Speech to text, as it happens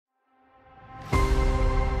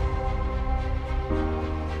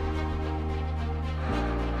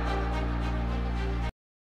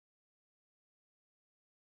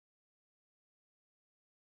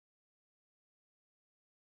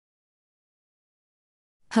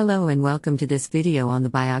Hello and welcome to this video on the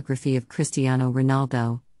biography of Cristiano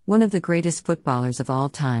Ronaldo, one of the greatest footballers of all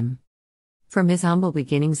time. From his humble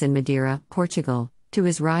beginnings in Madeira, Portugal, to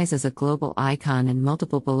his rise as a global icon and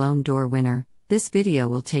multiple Ballon d'Or winner, this video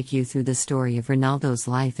will take you through the story of Ronaldo's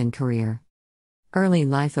life and career. Early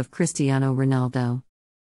life of Cristiano Ronaldo.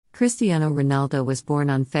 Cristiano Ronaldo was born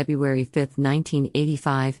on February 5,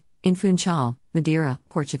 1985, in Funchal, Madeira,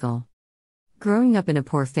 Portugal. Growing up in a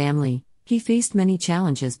poor family, he faced many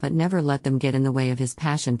challenges but never let them get in the way of his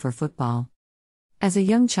passion for football. As a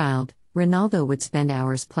young child, Ronaldo would spend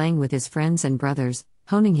hours playing with his friends and brothers,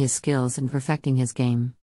 honing his skills and perfecting his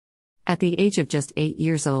game. At the age of just 8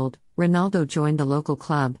 years old, Ronaldo joined the local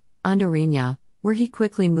club, Andorinha, where he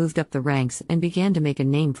quickly moved up the ranks and began to make a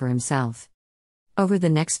name for himself. Over the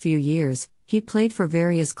next few years, he played for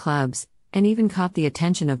various clubs, and even caught the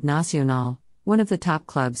attention of Nacional, one of the top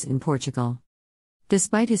clubs in Portugal.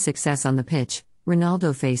 Despite his success on the pitch,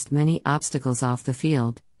 Ronaldo faced many obstacles off the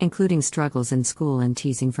field, including struggles in school and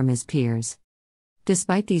teasing from his peers.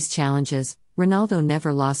 Despite these challenges, Ronaldo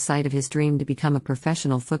never lost sight of his dream to become a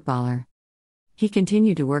professional footballer. He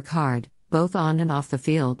continued to work hard, both on and off the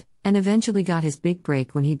field, and eventually got his big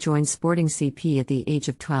break when he joined Sporting CP at the age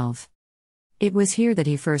of 12. It was here that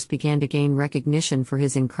he first began to gain recognition for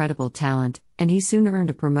his incredible talent, and he soon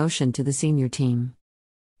earned a promotion to the senior team.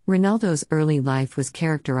 Ronaldo's early life was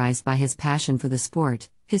characterized by his passion for the sport,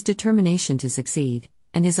 his determination to succeed,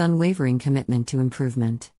 and his unwavering commitment to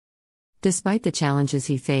improvement. Despite the challenges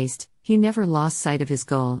he faced, he never lost sight of his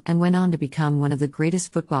goal and went on to become one of the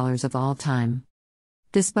greatest footballers of all time.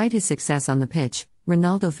 Despite his success on the pitch,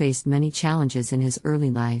 Ronaldo faced many challenges in his early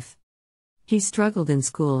life. He struggled in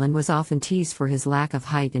school and was often teased for his lack of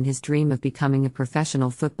height and his dream of becoming a professional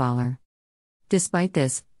footballer. Despite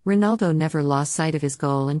this, Ronaldo never lost sight of his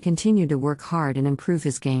goal and continued to work hard and improve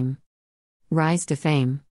his game. Rise to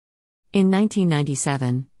fame. In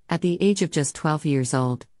 1997, at the age of just 12 years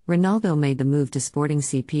old, Ronaldo made the move to Sporting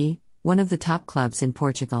CP, one of the top clubs in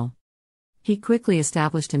Portugal. He quickly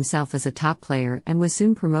established himself as a top player and was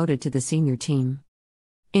soon promoted to the senior team.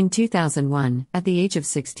 In 2001, at the age of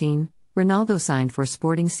 16, Ronaldo signed for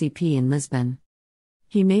Sporting CP in Lisbon.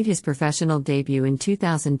 He made his professional debut in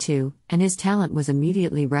 2002, and his talent was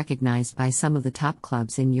immediately recognized by some of the top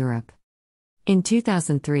clubs in Europe. In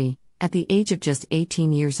 2003, at the age of just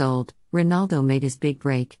 18 years old, Ronaldo made his big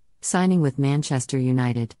break, signing with Manchester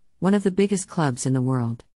United, one of the biggest clubs in the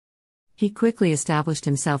world. He quickly established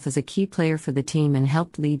himself as a key player for the team and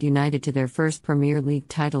helped lead United to their first Premier League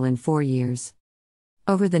title in 4 years.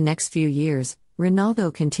 Over the next few years,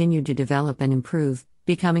 Ronaldo continued to develop and improve,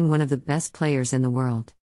 becoming one of the best players in the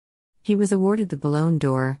world. He was awarded the Ballon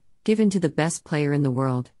d'Or, given to the best player in the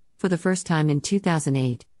world, for the first time in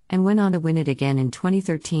 2008, and went on to win it again in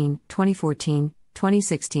 2013, 2014,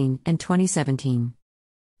 2016, and 2017.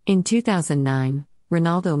 In 2009,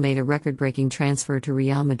 Ronaldo made a record-breaking transfer to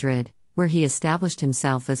Real Madrid, where he established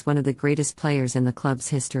himself as one of the greatest players in the club's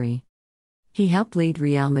history. He helped lead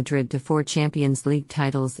Real Madrid to 4 Champions League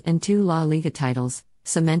titles and 2 La Liga titles,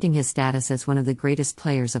 cementing his status as one of the greatest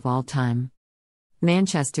players of all time.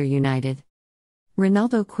 Manchester United.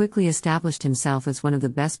 Ronaldo quickly established himself as one of the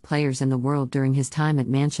best players in the world during his time at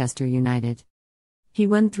Manchester United. He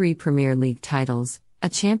won 3 Premier League titles, a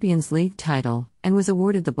Champions League title, and was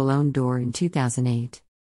awarded the Ballon d'Or in 2008.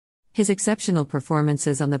 His exceptional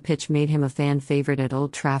performances on the pitch made him a fan favorite at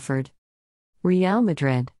Old Trafford. Real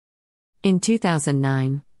Madrid. In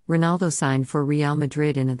 2009, Ronaldo signed for Real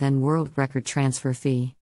Madrid in a then world record transfer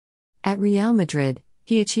fee. At Real Madrid,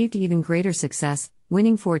 he achieved even greater success,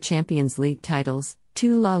 winning 4 Champions League titles,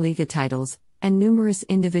 2 La Liga titles, and numerous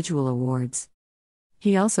individual awards.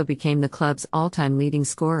 He also became the club's all-time leading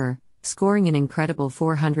scorer, scoring an incredible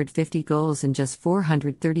 450 goals in just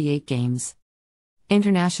 438 games.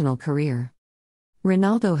 International career.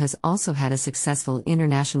 Ronaldo has also had a successful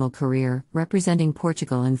international career, representing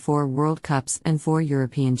Portugal in 4 World Cups and 4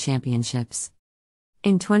 European Championships.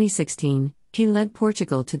 In 2016, he led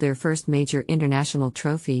Portugal to their first major international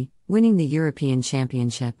trophy, winning the European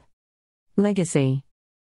Championship. Legacy.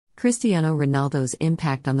 Cristiano Ronaldo's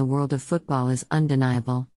impact on the world of football is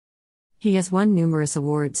undeniable. He has won numerous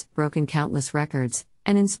awards, broken countless records,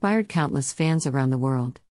 and inspired countless fans around the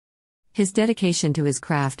world. His dedication to his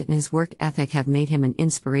craft and his work ethic have made him an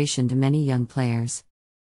inspiration to many young players.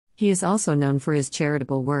 He is also known for his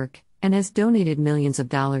charitable work, and has donated millions of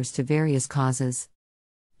dollars to various causes.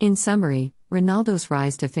 In summary, Ronaldo's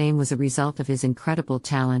rise to fame was a result of his incredible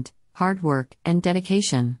talent, hard work, and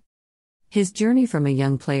dedication. His journey from a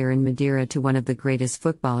young player in Madeira to one of the greatest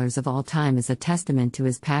footballers of all time is a testament to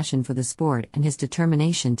his passion for the sport and his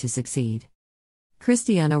determination to succeed.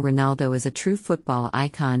 Cristiano Ronaldo is a true football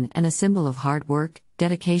icon and a symbol of hard work,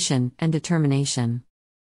 dedication, and determination.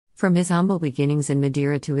 From his humble beginnings in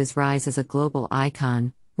Madeira to his rise as a global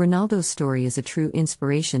icon, Ronaldo's story is a true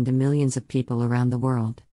inspiration to millions of people around the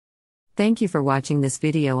world. Thank you for watching this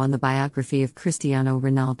video on the biography of Cristiano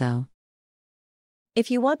Ronaldo.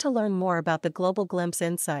 If you want to learn more about the Global Glimpse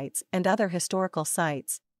Insights and other historical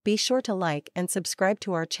sites, be sure to like and subscribe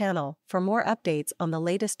to our channel for more updates on the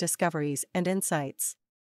latest discoveries and insights.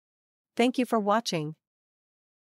 Thank you for watching.